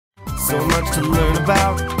so much to learn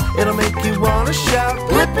about. It'll make you want to shout,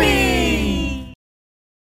 Blippi!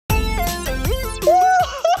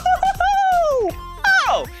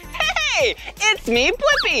 Oh, hey, it's me,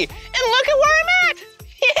 Blippi, and look at where I'm at.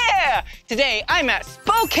 Yeah, today I'm at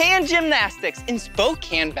Spokane Gymnastics in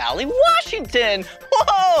Spokane Valley, Washington.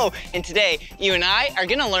 Whoa, and today you and I are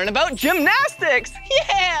gonna learn about gymnastics.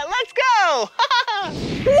 Yeah, let's go.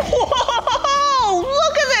 Whoa,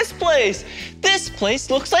 look at this place. This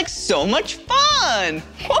place looks like so much fun.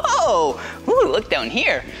 Whoa, ooh, look down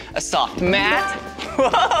here, a soft mat.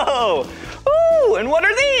 Whoa, ooh, and what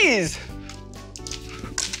are these?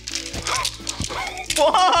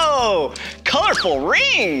 Whoa, colorful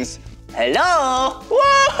rings. Hello.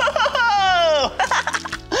 Whoa,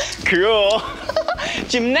 cool.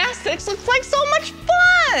 Gymnastics looks like so much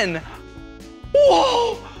fun.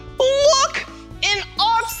 Whoa, look, an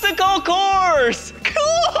obstacle course.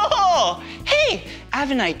 Cool. Hey, I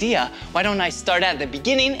have an idea. Why don't I start at the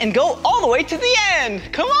beginning and go all the way to the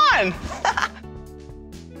end? Come on.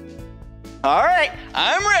 All right,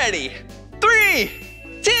 I'm ready. 3,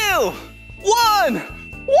 2, 1.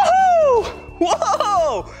 Woohoo!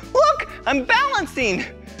 Whoa! Look, I'm balancing.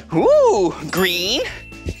 Ooh, green,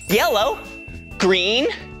 yellow, green,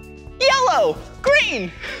 yellow,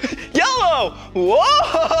 green, yellow.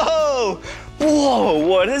 Whoa! Whoa,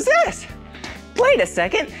 what is this? Wait a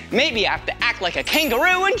second. Maybe I have to act like a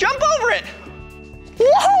kangaroo and jump over it.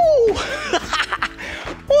 Whoa!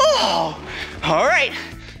 Whoa! All right,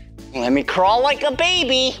 let me crawl like a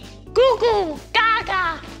baby. Goo goo,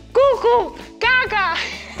 gaga, goo goo, gaga.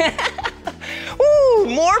 Ooh,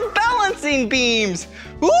 more balancing beams.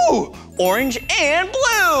 Ooh, orange and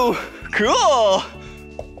blue. Cool.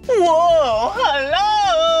 Whoa,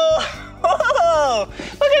 hello. Whoa,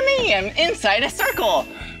 look at me, I'm inside a circle.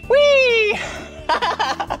 Whee!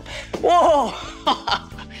 Whoa.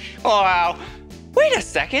 Wow, wait a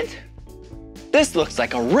second. This looks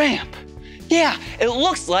like a ramp. Yeah, it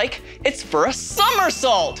looks like it's for a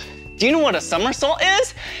somersault. Do you know what a somersault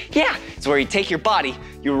is? Yeah, it's where you take your body,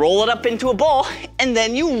 you roll it up into a ball, and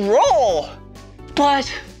then you roll.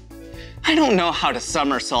 But I don't know how to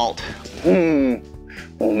somersault. Well,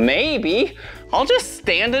 maybe I'll just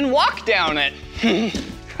stand and walk down it.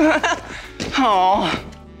 Oh.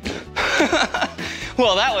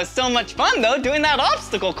 Well, that was so much fun though, doing that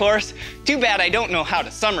obstacle course. Too bad I don't know how to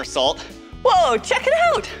somersault. Whoa, check it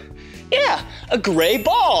out. Yeah, a gray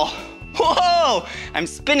ball. Whoa, I'm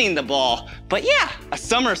spinning the ball. But yeah, a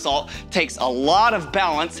somersault takes a lot of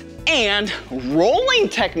balance and rolling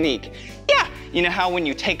technique. Yeah, you know how when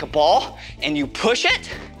you take a ball and you push it?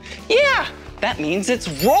 Yeah, that means it's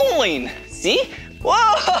rolling. See?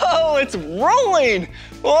 Whoa, it's rolling.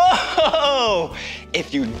 Whoa.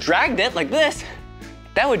 If you dragged it like this,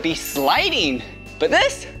 that would be sliding. But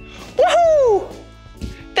this, woohoo!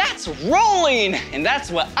 That's rolling, and that's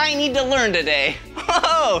what I need to learn today.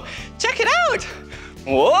 Whoa, check it out.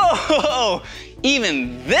 Whoa,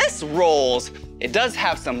 even this rolls. It does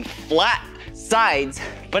have some flat sides,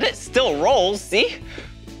 but it still rolls, see?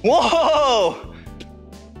 Whoa,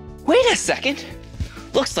 wait a second.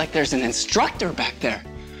 Looks like there's an instructor back there.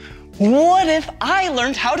 What if I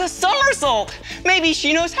learned how to somersault? Maybe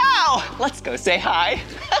she knows how. Let's go say hi.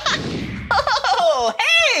 Oh,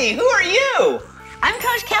 hey, who are you? I'm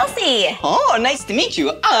Coach Kelsey. Oh, nice to meet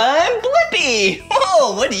you. I'm Blippi.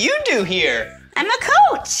 Whoa, what do you do here? I'm a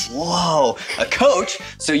coach. Whoa, a coach?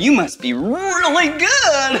 So you must be really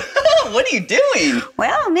good. What are you doing?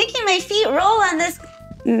 Well, making my feet roll on this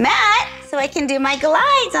mat so I can do my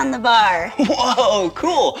glides on the bar. Whoa,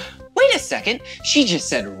 cool. Wait a second, she just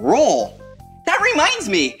said roll. That reminds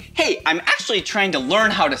me. Hey, I'm actually trying to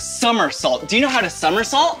learn how to somersault. Do you know how to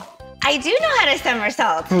somersault? I do know how to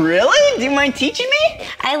somersault. Really? Do you mind teaching me?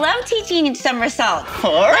 I love teaching somersault.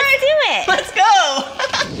 All right. Let's do it.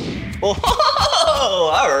 Let's go. Whoa,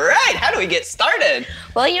 all right. How do we get started?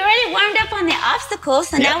 Well, you already warmed up on the obstacles,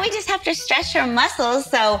 so now we just have to stretch our muscles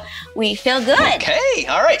so we feel good. Okay,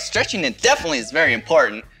 all right. Stretching it definitely is very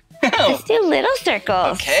important. Let's do little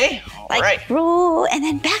circles. Okay, all right. Like roll and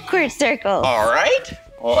then backward circles. All right.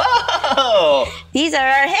 Whoa. These are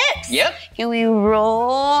our hips. Yep. Can we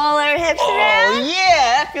roll our hips around? Oh,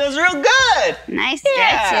 yeah, that feels real good. Nice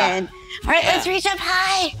stretching. All right, let's reach up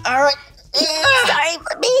high. All right. Sorry,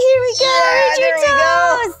 Blippi, here we go. Yeah, Reach your there we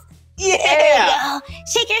go. toes. Yeah. There we go.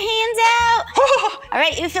 Shake your hands out. All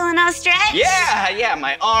right, you feeling all stretched? Yeah,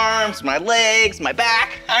 my arms, my legs, my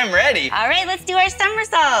back. I'm ready. All right, let's do our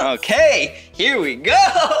somersault. Okay, here we go.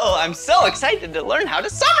 I'm so excited to learn how to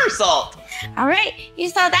somersault. All right, you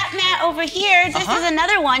saw that mat over here. This is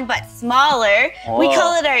another one, but smaller. Whoa. We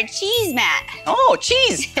call it our cheese mat. Oh,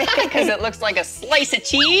 cheese, because it looks like a slice of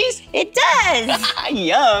cheese. It does.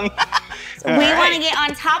 Yum. We want to get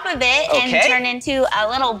on top of it and turn into a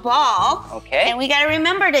little ball. Okay. And we got to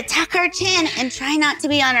remember to tuck our chin and try not to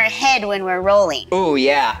be on our head when we're rolling. Oh,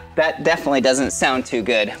 yeah. That definitely doesn't sound too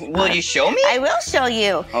good. Will you show me? I will show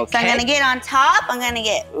you. Okay. So I'm going to get on top. I'm going to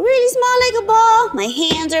get really small like a ball. My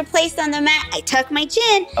hands are placed on the mat. I tuck my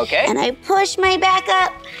chin. Okay. And I push my back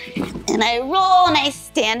up. And I roll and I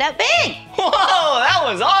stand up big. Whoa, that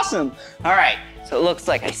was awesome. All right, so it looks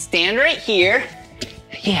like I stand right here.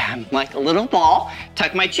 Yeah, I'm like a little ball.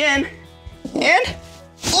 Tuck my chin. And,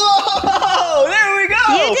 whoa, there we go.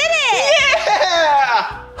 You did it.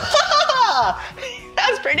 Yeah.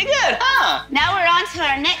 That's pretty good, huh? Now we're on to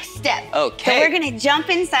our next step. Okay. So we're going to jump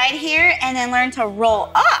inside here and then learn to roll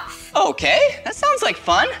off. Okay, that sounds like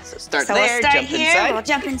fun. So start there, we'll start jump here, inside. we'll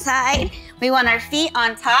jump inside. We want our feet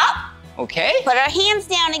on top. Okay. Put our hands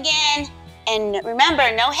down again. And remember,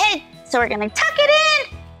 no head. So we're gonna tuck it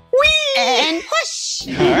in. Whee! And push.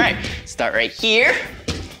 All right, start right here.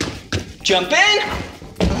 Jump in.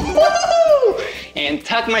 Woo! And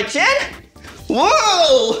tuck my chin.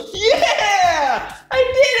 Whoa! Yeah! I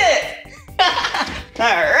did it!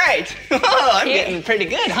 All right. Oh, I'm getting pretty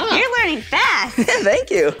good, huh? You're learning fast. Thank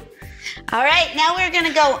you. All right, now we're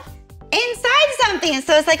gonna go inside something,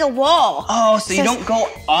 so it's like a wall. Oh, so you don't go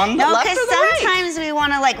on the left or the because right? sometimes we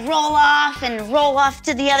want to like roll off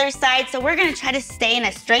to the other side, so we're gonna try to stay in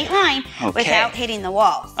a straight line without hitting the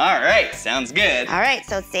walls. All right, sounds good. All right,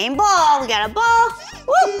 so same ball. We got a ball.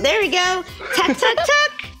 Woo, there we go. Tuck, tuck,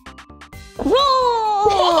 tuck. Roll.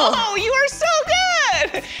 Whoa, you are so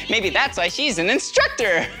good. Maybe that's why she's an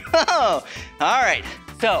instructor. Oh, all right,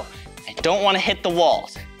 so I don't want to hit the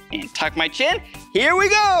walls. And tuck my chin. Here we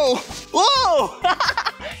go. Whoa.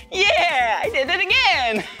 Yeah, I did it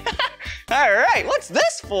again. All right, what's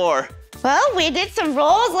this for? Well, we did some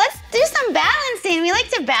rolls. Let's do some balancing. We like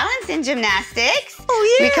to balance in gymnastics.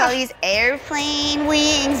 Oh, yeah. We call these airplane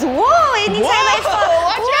wings. Whoa, anytime I fall.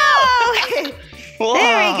 Watch out. Whoa.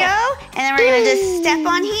 There we go. And then we're gonna just step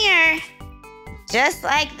on here. Just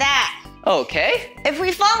like that. Okay. If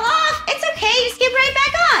we fall off, it's okay. You skip right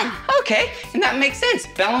back on. Okay, and that makes sense.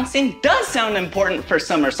 Balancing does sound important for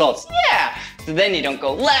somersaults. Yeah, so then you don't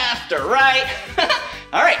go left or right.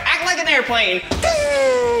 All right, act like an airplane.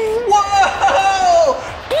 Whoa!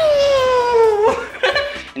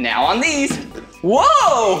 And now on these.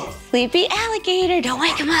 Whoa! Sleepy alligator, don't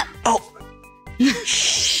wake him up. Oh,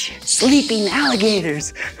 sleeping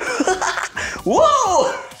alligators.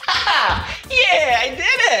 Whoa! Yeah, I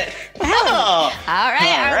did it. Oh. All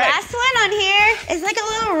right, our last one on here is like a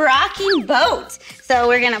little rocking boat. So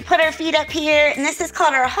we're gonna put our feet up here, and this is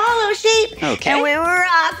called our hollow shape. Okay. And we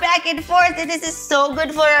rock back and forth, and this is so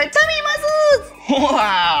good for our tummy muscles.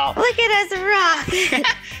 Wow. Look at us rock.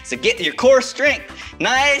 So get your core strength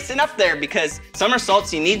nice and up there, because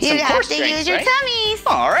somersaults, you need some core strength, You have to use your tummies.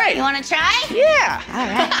 All right. You wanna try? Yeah. All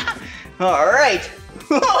right. All right.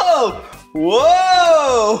 Whoa.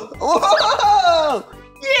 Whoa. Whoa.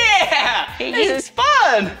 Yeah. This is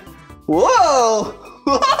fun. Whoa.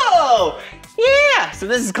 Whoa. Yeah. So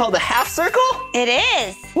this is called a half circle? It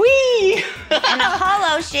is. Whee. And a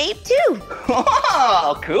hollow shape too.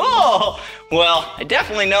 Oh, cool. Well, I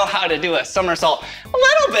definitely know how to do a somersault a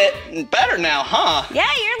little bit better now, huh? Yeah,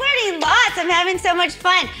 you're learning lots. I'm having so much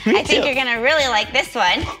fun. I think you're gonna really like this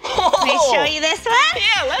one. Oh. Let me show you this one.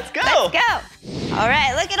 Yeah, let's go. Let's go. All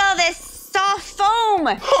right, look at all this soft foam.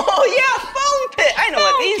 Oh, yeah, foam pit. I know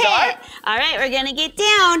what these are. All right, we're gonna get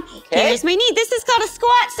down. Okay. Here's my knee. This is called a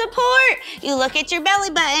squat support. You look at your belly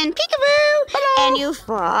button, peekaboo, and you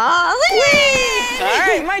fall in. All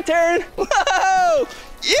right, my turn. Whoa!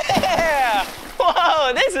 Yeah!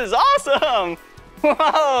 Whoa, this is awesome.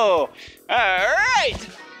 Whoa! All right.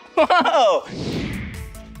 Whoa!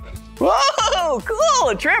 Whoa, cool,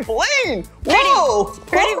 a trampoline. Whoa!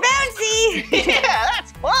 Pretty bouncy. Yeah,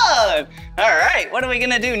 that's fun. All right, what are we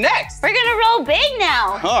gonna do next? We're gonna roll big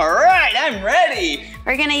now. All right, I'm ready.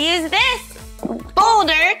 We're gonna use this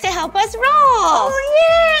boulder to help us roll. Oh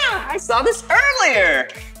yeah, I saw this earlier.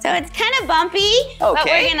 So it's kind of bumpy, but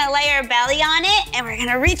we're gonna lay our belly on it and we're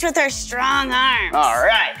gonna reach with our strong arms. All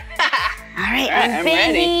right. All right, I'm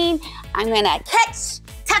bending. I'm gonna catch,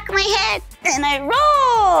 tuck my head, and I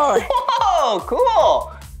roll. Whoa,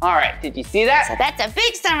 cool. All right, did you see that? So that's a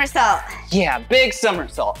big somersault. Yeah, big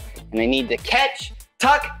somersault. And I need to catch,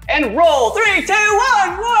 tuck, and roll. 3, 2,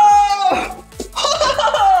 1, whoa!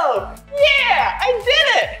 Whoa! Yeah, I did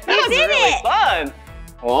it. That was really fun.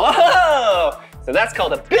 Whoa! So So that's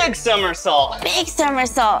called a big somersault. Big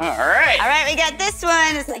somersault. All right. All right, we got this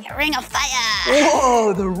one. It's like a ring of fire.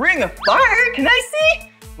 Whoa, the ring of fire. Can I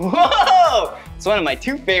see? Whoa, it's one of my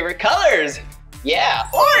 2 favorite colors. Yeah,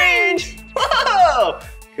 orange. Whoa,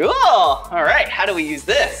 cool. All right, how do we use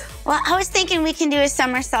this? Well, I was thinking we can do a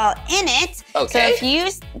somersault in it. Okay. So if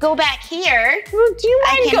you go back here, Do you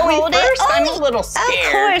I mind can going hold first? it. I'm a little scared.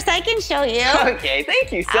 Of course, I can show you. Okay,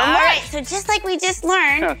 thank you so All much. right, so just like we just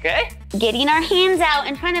learned, Okay. getting our hands out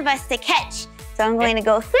in front of us to catch. So I'm going to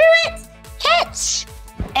go through it, catch,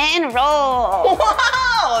 and roll.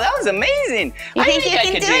 Wow, that was amazing. You think you I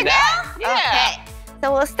can could do it that. now? Yeah. Okay.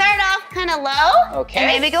 So we'll start off kind of low. Okay. And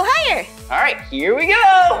maybe go higher. All right, here we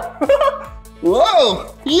go.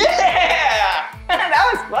 Whoa, yeah, that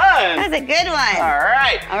was fun. That was a good one. All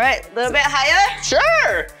right, All right, a little bit higher.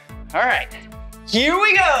 sure. All right, here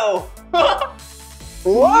we go.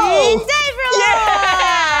 Whoa. Dive roll.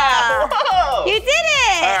 Yeah. Whoa. You did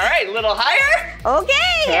it. All right, a little higher.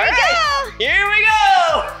 Okay, here we go. Here we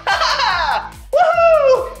go.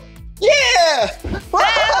 Woohoo! Yeah. Whoa.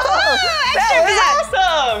 That was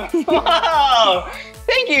awesome. Wow.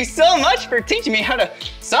 Thank you so much for teaching me how to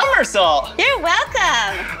somersault. You're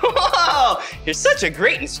welcome. Whoa, you're such a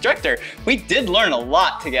great instructor. We did learn a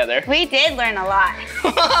lot together. We did learn a lot.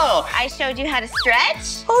 Whoa. I showed you how to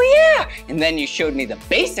stretch. Oh yeah, and then you showed me the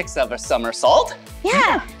basics of a somersault.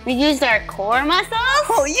 Yeah, we used our core muscles.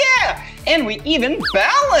 Oh yeah, and we even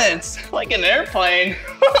balanced like an airplane.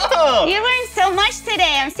 Whoa. You learned so much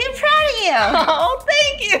today. I'm so proud of you. Oh,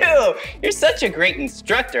 thank you. You're such a great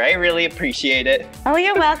instructor. I really appreciate it. Oh,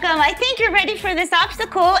 you're welcome. I think you're ready for this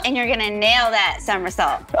obstacle and you're gonna nail that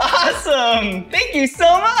somersault. Awesome. Thank you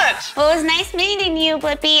so much. Well, it was nice meeting you,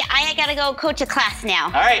 Blippi. I gotta go coach a class now.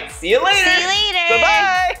 All right, see you later. See you later.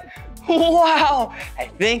 Bye-bye. Wow, I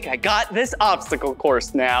think I got this obstacle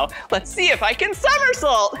course now. Let's see if I can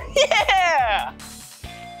somersault. Yeah.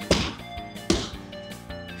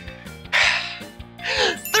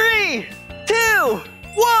 3, 2,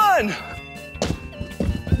 1.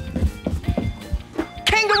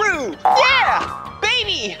 Kangaroo. Yeah,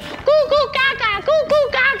 baby. Goo goo gaga, goo goo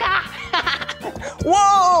gaga.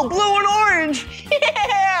 Whoa, blue and orange.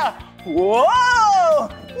 Yeah. Whoa.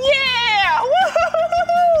 Yeah.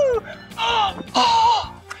 Woo-hoo-hoo-hoo.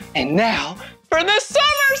 Oh, and now for the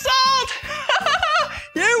somersault.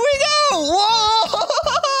 Here we go.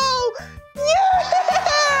 Whoa.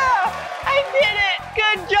 Yeah. I did it.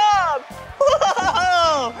 Good job.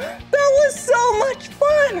 Whoa. That was so much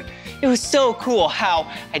fun. It was so cool how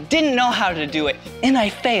I didn't know how to do it and I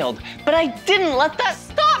failed, but I didn't let that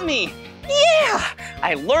stop me. Yeah,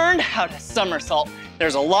 I learned how to somersault.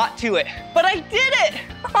 There's a lot to it, but I did it.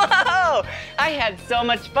 Whoa, I had so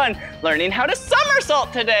much fun learning how to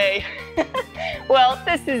somersault today. Well,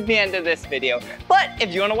 this is the end of this video, but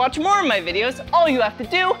if you want to watch more of my videos, all you have to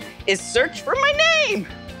do is search for my name.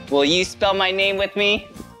 Will you spell my name with me?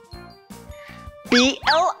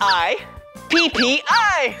 B-L-I-P-P-I.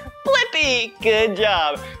 Blippi, good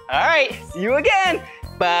job. All right, see you again.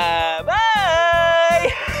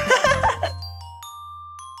 Bye-bye.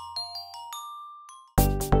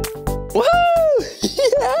 Woo!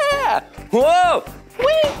 Yeah! Whoa!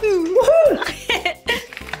 Woo!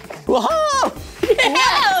 Whoa! Whoa!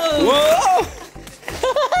 Whoa!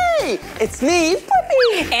 Hey! It's me,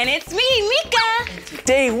 Blippi! And it's me, Meekah.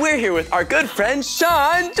 Today we're here with our good friend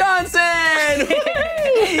Sean Johnson!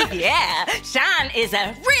 Yeah, Sean is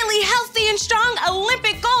a really healthy and strong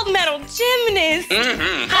Olympic gold medal gymnast.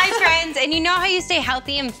 Hi, friends. And you know how you stay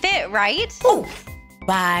healthy and fit, right? Oh,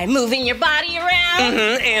 by moving your body around.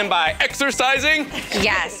 And by exercising.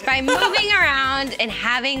 Yes, by moving around and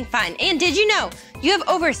having fun. And did you know you have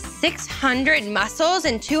over 600 muscles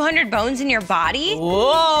and 200 bones in your body?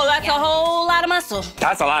 Whoa, that's a whole lot of muscle.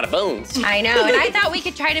 That's a lot of bones. I know, and I thought we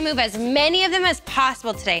could try to move as many of them as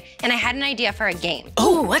possible today, and I had an idea for a game.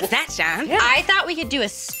 Oh, what's that, Sean? I thought we could do a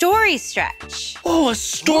story stretch. Oh, a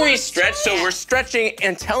story stretch. So we're stretching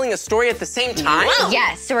and telling a story at the same time? Wow.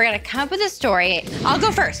 Yes, so we're gonna come up with a story. I'll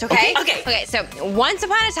go first, okay? Okay. Okay, so once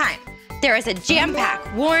upon a time, there was a jam pack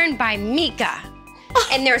worn by Meekah.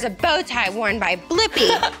 And there was a bow tie worn by Blippi.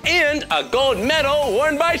 And a gold medal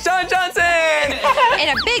worn by Sean Johnson!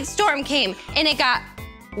 And a big storm came and it got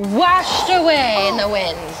washed away in the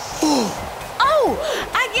wind. Oh,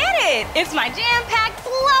 I get it. It's my jam pack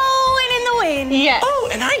blowing in the wind. Yes. Oh,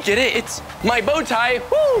 and I get it. It's my bow tie,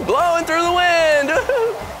 woo, blowing through the wind.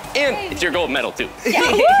 And it's your gold medal, too.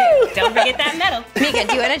 Don't forget that medal. Meekah,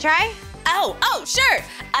 do you wanna try? Oh, sure.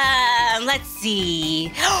 Let's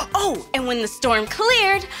see. Oh, and when the storm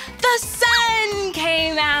cleared, the sun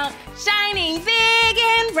came out, shining big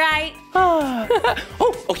and bright.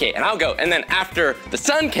 Oh, okay, and I'll go. And then after the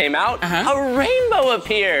sun came out, a rainbow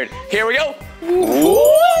appeared. Here we go.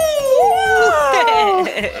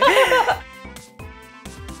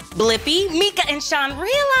 Blippi, Meekah, and Sean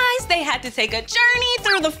realized they had to take a journey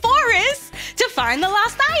through the forest to find the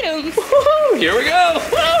lost items. Here we go.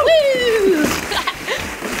 Woo!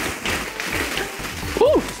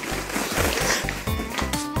 Woo!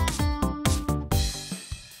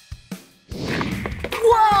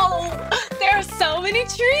 Whoa! There are so many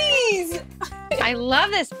trees. I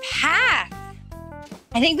love this path.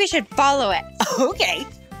 I think we should follow it. Okay.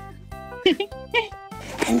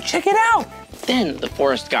 And check it out. Then the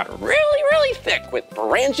forest got really, really thick with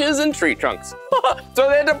branches and tree trunks. So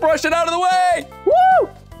they had to brush it out of the way. Woo!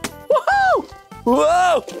 Woohoo!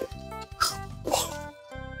 Whoa!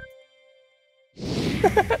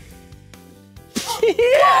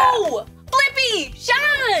 Whoa! Blippi,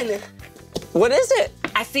 Sean! What is it?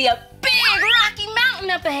 I see a big rocky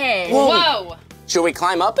mountain up ahead. Whoa. Should we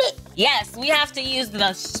climb up it? Yes, we have to use the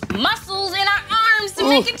muscles in our arms to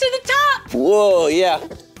make it to the top. Whoa, yeah.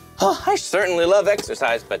 Oh, I certainly love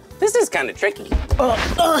exercise, but this is kind of tricky.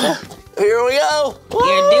 Here we go.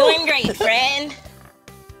 You're doing great, friend.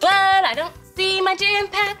 But I don't see my jam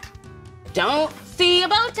pack. Don't see a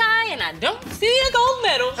bow tie, and I don't see a gold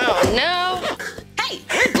medal. Oh, no. Hey,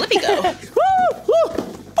 where'd Blippi go?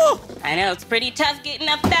 I know it's pretty tough getting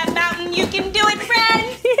up that mountain. You can do it,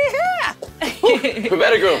 friend. We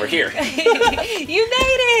better go over here. You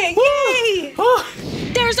made it! Yay!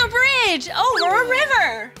 There's a bridge over a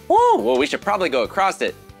river. Whoa, well, we should probably go across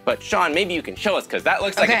it. But Sean, maybe you can show us, because that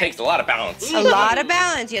looks like it takes a lot of balance. A lot of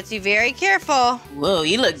balance. You have to be very careful. Whoa,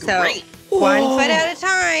 you look great. 1 foot at a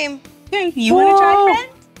time. You want to try, friend?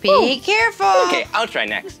 Be careful. Okay, I'll try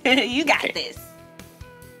next. You got this.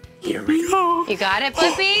 Here we go. You got it,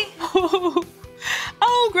 Blippi?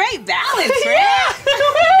 Oh, great balance, friend.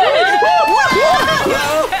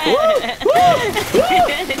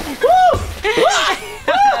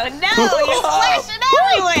 Oh, no, you're splashing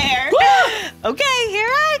everywhere. Okay, here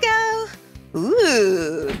I go.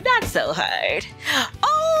 Ooh, not so hard.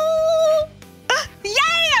 Oh,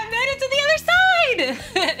 yay, I made it to the other side.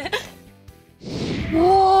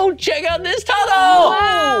 Whoa, check out this tunnel.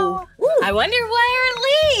 Wow. I wonder where it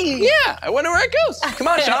leads. Yeah, I wonder where it goes. Come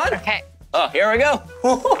on, Sean. Okay. Oh, here we go.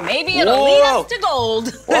 Maybe it'll lead us to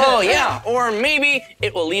gold. Whoa, yeah, or maybe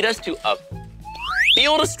it will lead us to a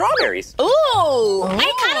field of strawberries. Ooh,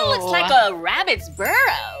 it kind of looks like a rabbit's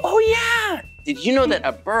burrow. Oh, yeah. Did you know that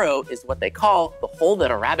a burrow is what they call the hole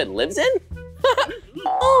that a rabbit lives in?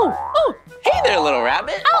 Oh, hey there, little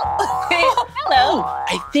rabbit. Oh, hello.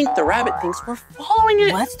 I think the rabbit thinks we're following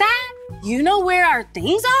it. What's that? You know where our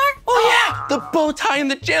things are? Oh, yeah, the bow tie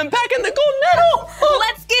and the jam pack and the gold medal.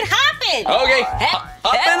 Let's get hopping. Okay,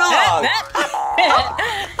 up and along.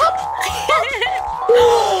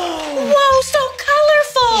 Whoa, so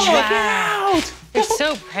colorful. Check it out. They're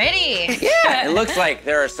so pretty. Yeah, it looks like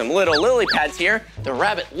there are some little lily pads here. The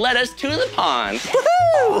rabbit led us to the pond.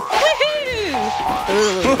 Woohoo!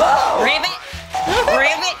 Whoa. Ribbit.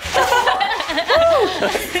 Ribbit.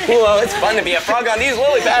 Whoa, it's fun to be a frog on these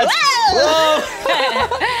lily pads. Whoa.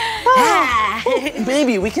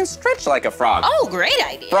 Maybe we can stretch like a frog. Oh, great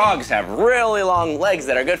idea. Frogs have really long legs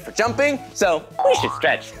that are good for jumping, so we should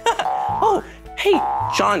stretch. Oh, hey,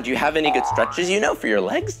 Sean, do you have any good stretches you know for your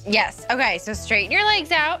legs? Yes. Okay, so straighten your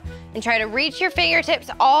legs out and try to reach your fingertips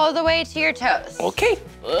all the way to your toes. Okay.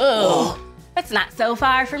 Whoa. That's not so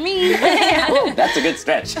far for me. Oh, that's a good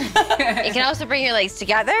stretch. You can also bring your legs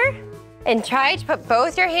together and try to put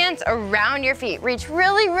both your hands around your feet. Reach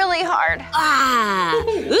really, really hard.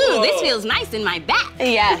 Ooh, this feels nice in my back.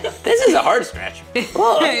 Yes. This is a hard stretch. You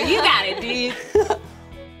got it, dude.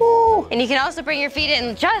 And you can also bring your feet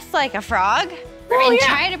in just like a frog and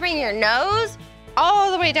try to bring your nose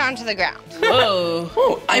all the way down to the ground. Whoa.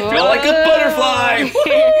 Oh, I feel like a butterfly.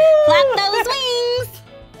 Flap those wings.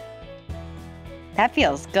 That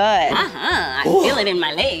feels good. I feel it in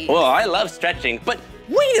my legs. Well, I love stretching, but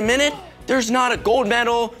wait a minute. There's not a gold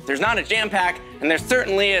medal, there's not a jam pack, and there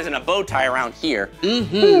certainly isn't a bow tie around here.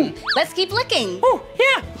 Let's keep looking. Oh,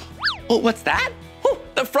 yeah. Oh, what's that? Oh,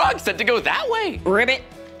 the frog said to go that way. Ribbit.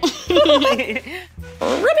 Ribbit. Ribbit.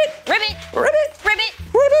 Ribbit. Ribbit. Ribbit.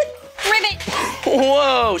 Ribbit.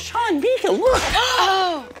 Whoa, Sean, Meekah, look.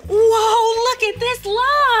 Oh, Whoa, look at this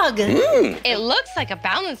log. it looks like a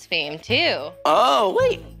balance beam too. Oh,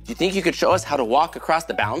 wait. Do you think you could show us how to walk across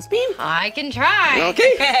the balance beam? I can try.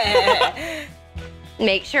 Okay.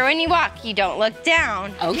 Make sure when you walk, you don't look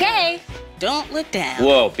down. Okay, don't look down.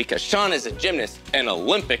 Whoa, because Sean is a gymnast, an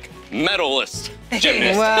Olympic medalist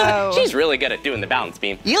gymnast. Whoa. She's really good at doing the balance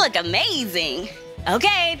beam. You look amazing.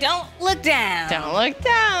 Okay, don't look down. Don't look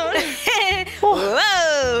down.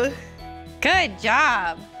 Whoa. Good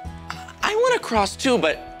job. I want to cross too,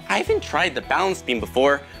 but I haven't tried the balance beam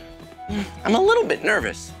before. I'm a little bit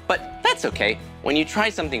nervous, but that's okay. When you try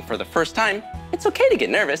something for the first time, it's okay to get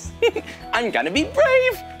nervous. I'm gonna be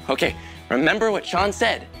brave. Okay, remember what Sean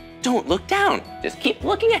said. Don't look down, just keep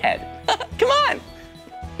looking ahead. Come on.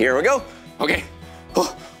 Here we go. Okay. Whoa,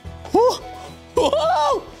 whoa,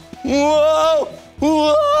 whoa, whoa,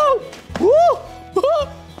 whoa,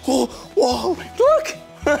 whoa, whoa, look,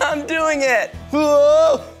 I'm doing it.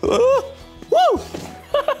 Whoa, whoa, whoa.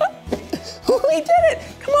 We did it,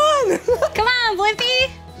 come on. Come on, Blippi.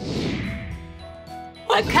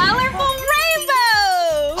 A colorful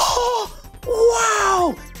rainbow.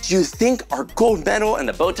 Wow, do you think our gold medal and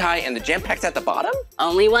the bow tie and the jam pack's at the bottom?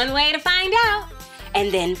 Only one way to find out.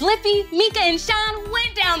 And then Blippi, Meekah, and Sean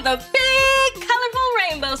went down the big colorful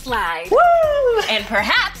rainbow slide. Woo! And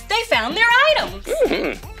perhaps they found their items.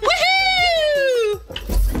 Woohoo!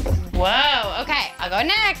 Whoa, okay, I'll go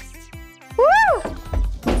next. Woo!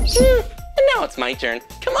 And now it's my turn.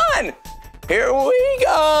 Come on, here we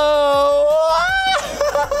go.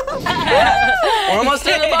 We're almost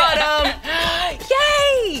to the bottom.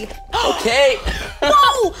 Yay! Okay.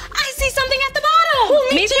 Whoa! I see something at the bottom.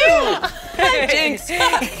 Me too. Jinx.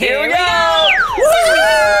 Here we go. Whoa!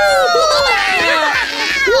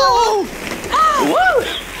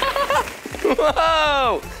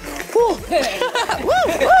 Whoa!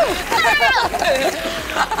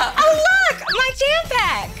 Oh, look! My jam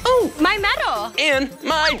pack. Oh, my medal. And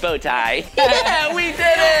my bow tie. Yeah, we did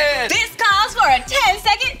it! This calls for a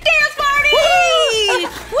 10-second dance party!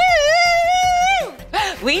 Woo!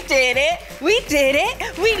 We did it! We did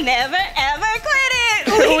it! We never ever quit it!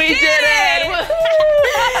 We did it!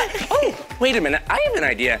 Oh, wait a minute. I have an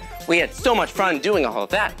idea. We had so much fun doing all of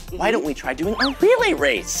that. Why don't we try doing a relay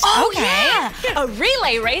race? Oh, yeah! A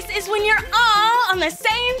relay race is when you're all on the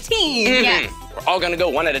same team. Yes. We're all gonna go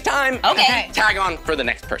one at a time. Okay. Tag on for the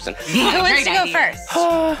next person. Who wants to go first?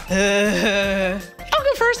 I'll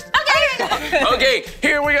go first. Okay. Okay,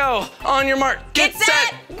 here we go. On your mark, get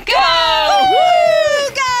set, go! Woo!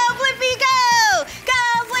 Go, Blippi, go! Go,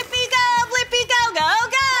 Blippi, go! Blippi, go, go,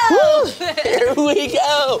 go! Here we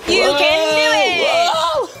go. You can do it.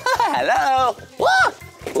 Whoa. Hello. Whoa.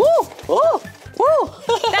 Woo. Woo. Woo.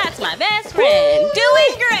 That's my best friend.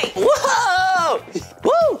 Doing great. Whoa.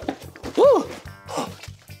 Woo. Woo.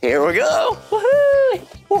 Here we go. Woohoo.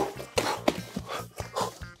 Woo.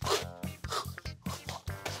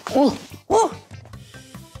 Woo. Woo.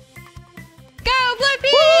 Go,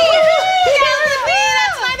 Blippi! Go, Blippi!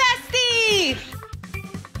 That's my bestie.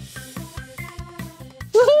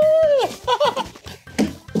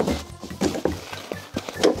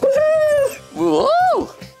 Whoa.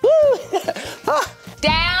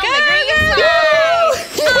 Down Go, the green go, slide. go.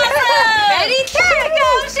 Awesome. Ready, set, go,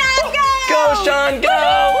 Sean, go. Go, Sean, go.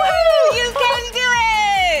 You can do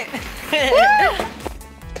it.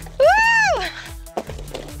 Woo!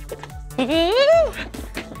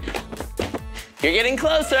 You're getting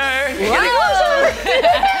closer. You're Whoa. getting closer.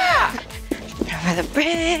 Over the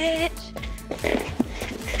bridge.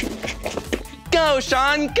 Go,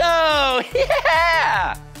 Sean, go.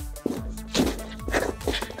 Yeah.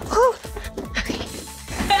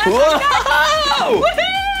 Whoa.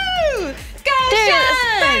 Woohoo! Go,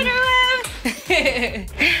 Sean.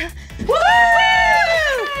 Woo!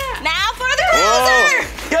 Now for the cruiser.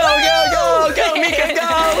 Go, go, go, go, Meekah, go.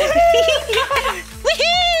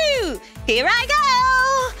 Woohoo! Here I go.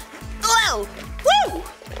 Whoa! Woo!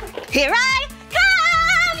 Here I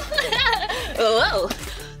come. Whoa!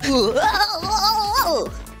 Whoa!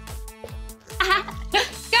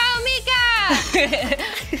 Go, Meekah!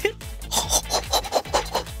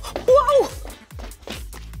 Whoa!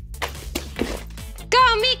 Go,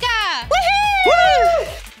 Meekah! Woohoo!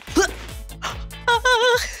 Woo!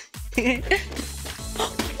 Woohoo!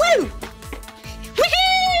 Woo!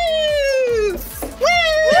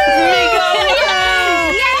 Meekah, woo!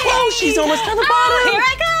 Yay! Oh, she's almost to the bottom. Here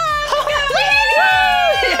I go!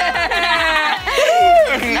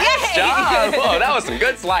 Nice job. Whoa, that was some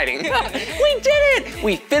good sliding. We did it.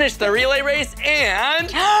 We finished the relay race and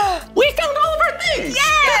we found all of our things.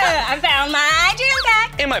 Yeah! I found my jam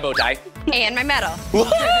pack. And my bow tie. And my medal.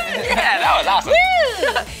 Yeah, that was awesome. Woo!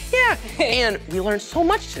 Yeah, and we learned so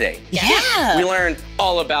much today. Yeah. We learned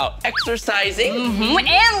all about exercising.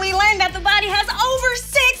 And we learned that the body has over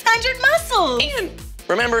 600 muscles. And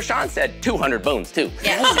remember Sean said 200 bones too.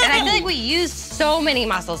 Yes, and I feel like we used so many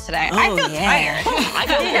muscles today. I feel tired. I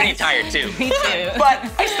feel pretty tired too. Me too. But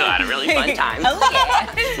I still had a really fun time. Oh,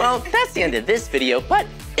 yeah. Well, that's the end of this video, but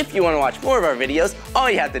if you want to watch more of our videos, all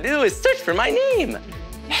you have to do is search for my name.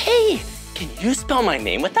 Hey, can you spell my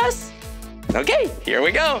name with us? Okay, here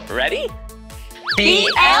we go. Ready?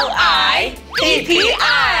 B-L-I-P-P-I.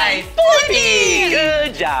 Blippi!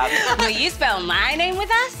 Good job. Will you spell my name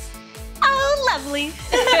with us? Oh, lovely.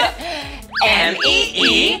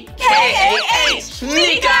 M-E-E-K-A-H.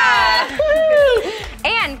 Meekah!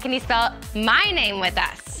 And can you spell my name with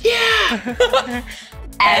us? Yeah!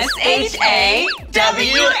 S-H-A-W-N,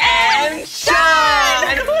 Sean!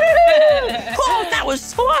 Oh, that was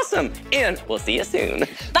so awesome. And we'll see you soon.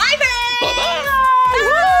 Bye, friends. Bye-bye.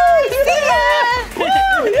 Bye. See ya.